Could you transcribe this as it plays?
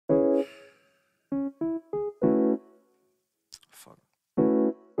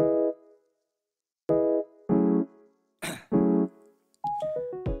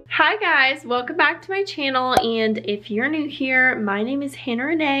guys, welcome back to my channel, and if you're new here, my name is Hannah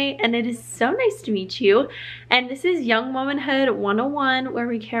Renee and it is so nice to meet you. And this is Young Womanhood 101, where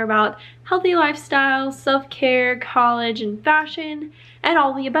we care about healthy lifestyle, self-care, college, and fashion, and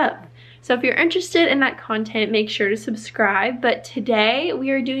all the above. So if you're interested in that content, make sure to subscribe. But today we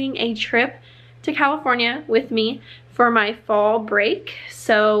are doing a trip to California with me for my fall break.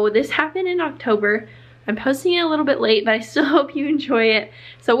 So this happened in October. I'm posting it a little bit late, but I still hope you enjoy it.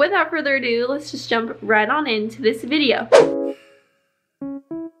 So without further ado, let's just jump right on into this video.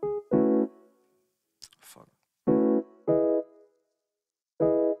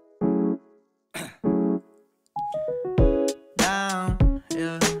 Down,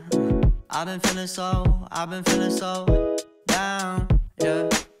 yeah. I've been feeling so down, yeah.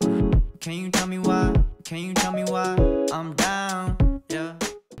 Can you tell me why? Can you tell me why I'm down, yeah.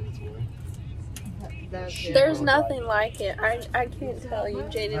 There's nothing like it. I can't tell you,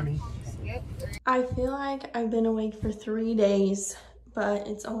 Jaden. I feel like I've been awake for 3 days, but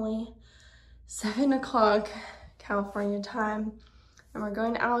it's only 7 o'clock California time, and we're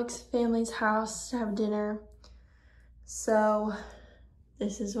going to Alex's family's house to have dinner. So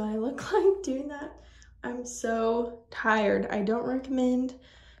this is what I look like doing that. I'm so tired. I don't recommend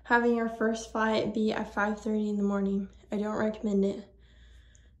having our first flight be at 5:30 in the morning. I don't recommend it.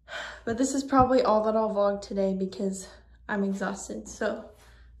 But this is probably all that I'll vlog today because I'm exhausted. So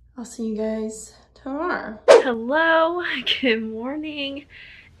I'll see you guys tomorrow. Hello, good morning.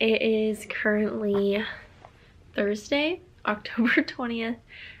 It is currently Thursday, October 20th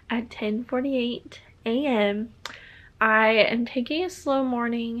at 10:48 a.m. I am taking a slow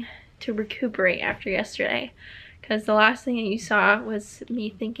morning to recuperate after yesterday, because the last thing that you saw was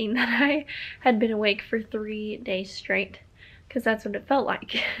me thinking that I had been awake for 3 days straight. Because that's what it felt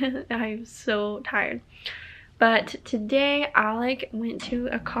like. I'm so tired. But today, Alec went to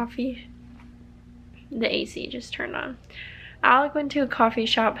a coffee... The AC just turned on. Alec went to a coffee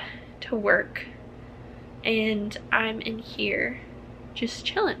shop to work. And I'm in here just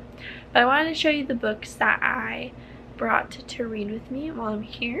chilling. But I wanted to show you the books that I brought to read with me while I'm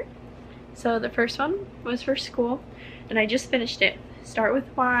here. So the first one was for school. And I just finished it. Start with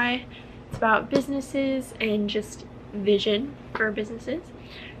Why. It's about businesses and just vision for businesses.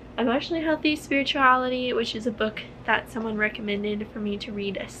 Emotionally Healthy Spirituality, which is a book that someone recommended for me to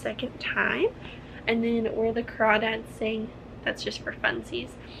read a second time. And then Where the Crawdads Sing. That's just for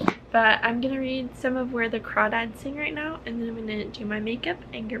funsies. But I'm gonna read some of Where the Crawdads Sing right now, and then I'm gonna do my makeup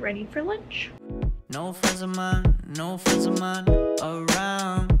and get ready for lunch. No friends of mine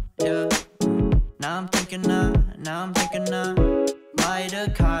around, yeah. Now I'm thinking might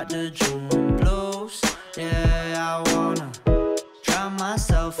have caught the June blues. Yeah, I wanna drown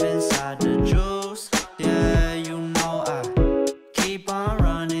myself inside the juice. Yeah, you know I keep on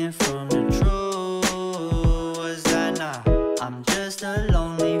running from the truth. Was that not? I'm just a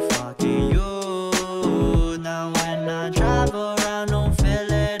lonely fucking you. Now when I drive around, don't feel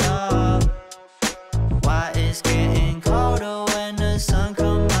it up. Why it's getting colder when the sun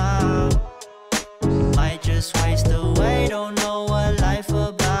come out? Might just waste away, don't know what life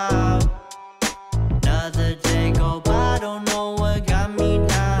about. Another day go by, don't know what got me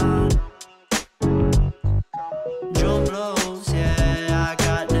down. June blues, yeah, I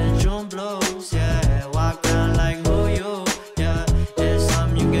got the June blues, yeah. Walk around like who you, yeah. It's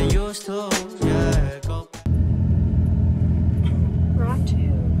something you get used to, yeah. Go. Round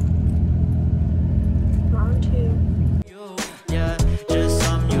two. You, yeah, just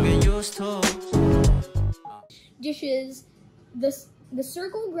something you get used to. Dishes. The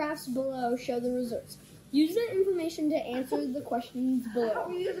circle graphs below show the results. Use that information to answer the questions below. How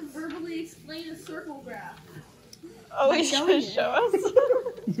are you going to verbally explain a circle graph? Oh, he's gonna show us.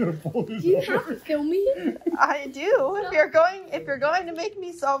 Do you have to film me? I do. If you're going to make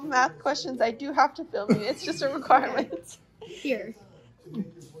me solve math questions, I do have to film you. It's just a requirement. Here.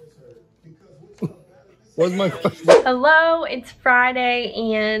 What's my question? Hello, it's Friday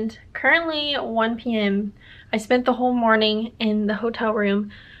and currently 1 p.m. I spent the whole morning in the hotel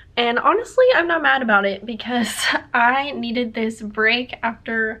room, and honestly I'm not mad about it because I needed this break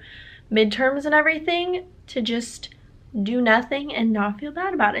after midterms and everything to just do nothing and not feel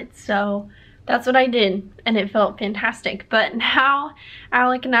bad about it. So that's what I did, and it felt fantastic. But now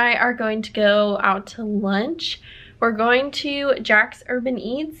Alec and I are going to go out to lunch. We're going to Jack's Urban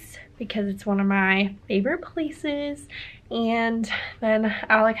Eats because it's one of my favorite places, and then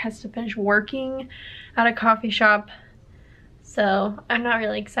Alec has to finish working at a coffee shop, so I'm not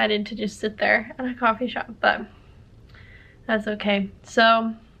really excited to just sit there at a coffee shop, but that's okay.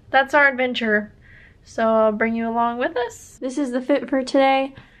 So that's our adventure, so I'll bring you along with us. This is the fit for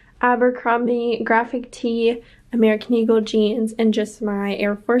today. Abercrombie graphic tee, American Eagle jeans, and just my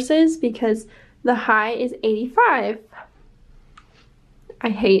Air Forces because the high is 85. I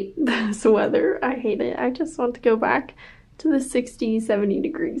hate this weather. I hate it. I just want to go back to the 60, 70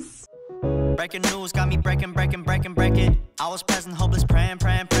 degrees. Breaking news got me breaking. I was present, hopeless, praying.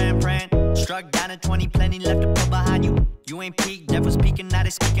 Struck down at 20, plenty left to put behind you. You ain't peaked, devil speaking, now they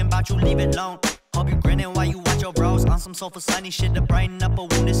speaking about you, leave it alone. Hope you grinning while you watch your bros on some sofa sunny shit to brighten up a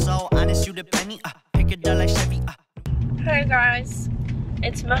wounded soul. Honest, you the penny, pick it up like Chevy. Hey guys,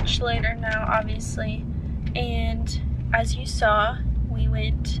 it's much later now, obviously, and as you saw, we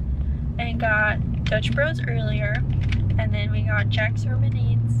went and got Dutch Bros earlier, and then we got Jack's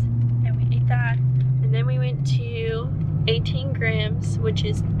Lemonades, and we ate that, and then we went to 18 Grams, which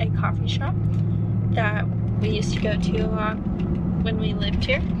is a coffee shop that we used to go to a lot when we lived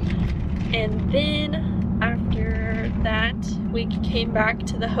here. And then after that, we came back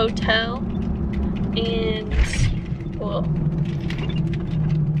to the hotel and, well,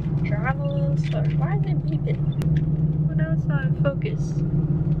 drive a little slower. Why is it beeping? Well, now it's not in focus.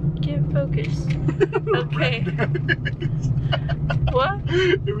 Get focus. Okay. What?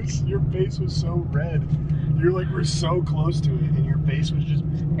 It was, your face was so red. You're like, we're so close to it, and your face was just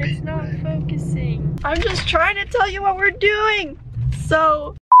It's not red. Focusing. I'm just trying to tell you what we're doing.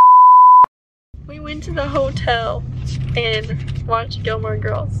 So, we went to the hotel and watched Gilmore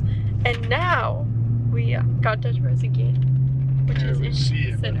Girls, and now we got Dutch Bros again, which is in see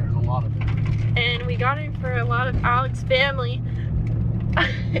it, but there's a lot of it. And we got it for a lot of Alex's family.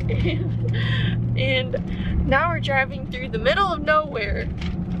 and now we're driving through the middle of nowhere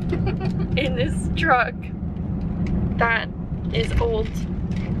in this truck that is old,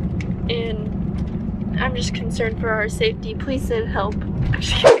 and I'm just concerned for our safety. Please send help.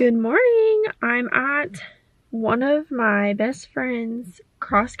 Good morning. I'm at one of my best friend's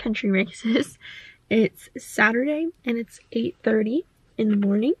cross-country races. It's Saturday and it's 8:30 in the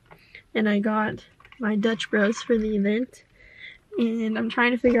morning, and I got my Dutch Bros for the event, and I'm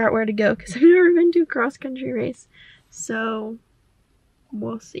trying to figure out where to go because I've never been to a cross-country race, so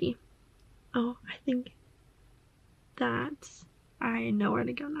we'll see. Oh, I think that I know where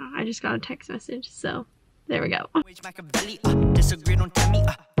to go now. I just got a text message, so there we go. Disagree, don't tell me.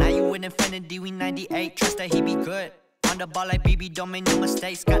 Now you in infinity, we 98. Trust that he be good. On the ball like BB, don't make no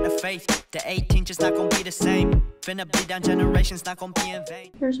mistakes. Got the faith. The 18 just not gonna be the same. Finna bleed down generations, not gonna be in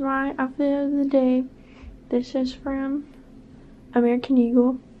vain. Here's my outfit of the day. This is from American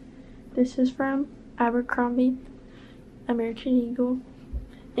Eagle. This is from Abercrombie, American Eagle,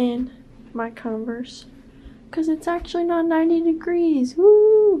 and my Converse. Because it's actually not 90 degrees.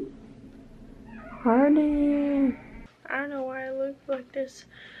 Woo! Party! I don't know why I look like this,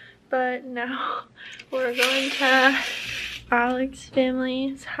 but now we're going to Alex's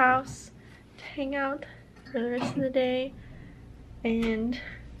family's house to hang out for the rest of the day. And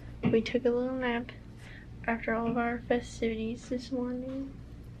we took a little nap after all of our festivities this morning.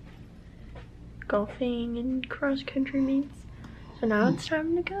 Golfing and cross-country meets. So now it's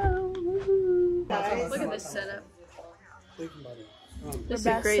time to go. Woo-hoo. Look at this setup. This is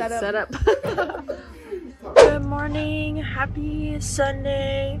a great setup. Good morning. Happy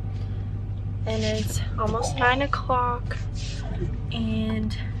Sunday. And it's almost 9 o'clock.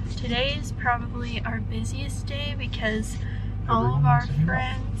 And today is probably our busiest day because all of our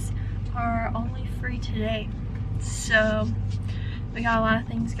friends are only free today. So we got a lot of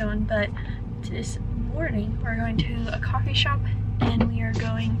things going, but this morning we're going to a coffee shop and we are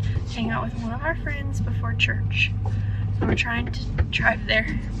going to hang out with one of our friends before church. So we're trying to drive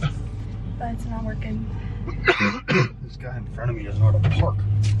there, but it's not working. This guy in front of me doesn't know how to park.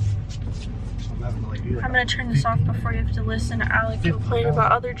 I'm gonna turn this off before you have to listen to Alec complain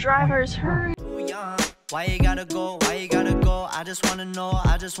about other drivers. Hurry! Why you gotta go? Why you gotta go? I just wanna know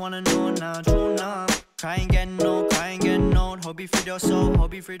now. True now. Cry and get no, Hope you free your soul,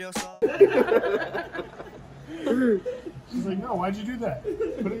 hope you free your soul. She's like, no, why'd you do that?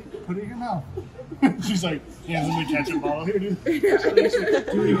 Put it in your mouth. She's like, hands him the ketchup bottle. Here, dude. Do it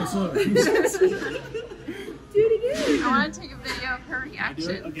again, slow. Do it again. I want to take a video of her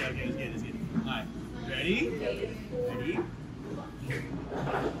reaction. Okay, it's good. Alright, ready?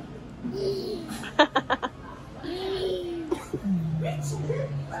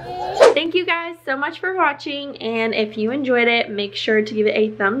 Thank you guys so much for watching, and if you enjoyed it, make sure to give it a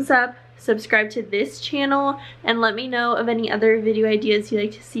thumbs up, subscribe to this channel, and let me know of any other video ideas you'd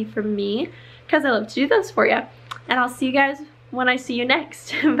like to see from me, because I love to do those for you. And I'll see you guys when I see you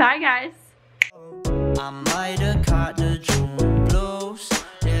next. Bye guys. I might have caught the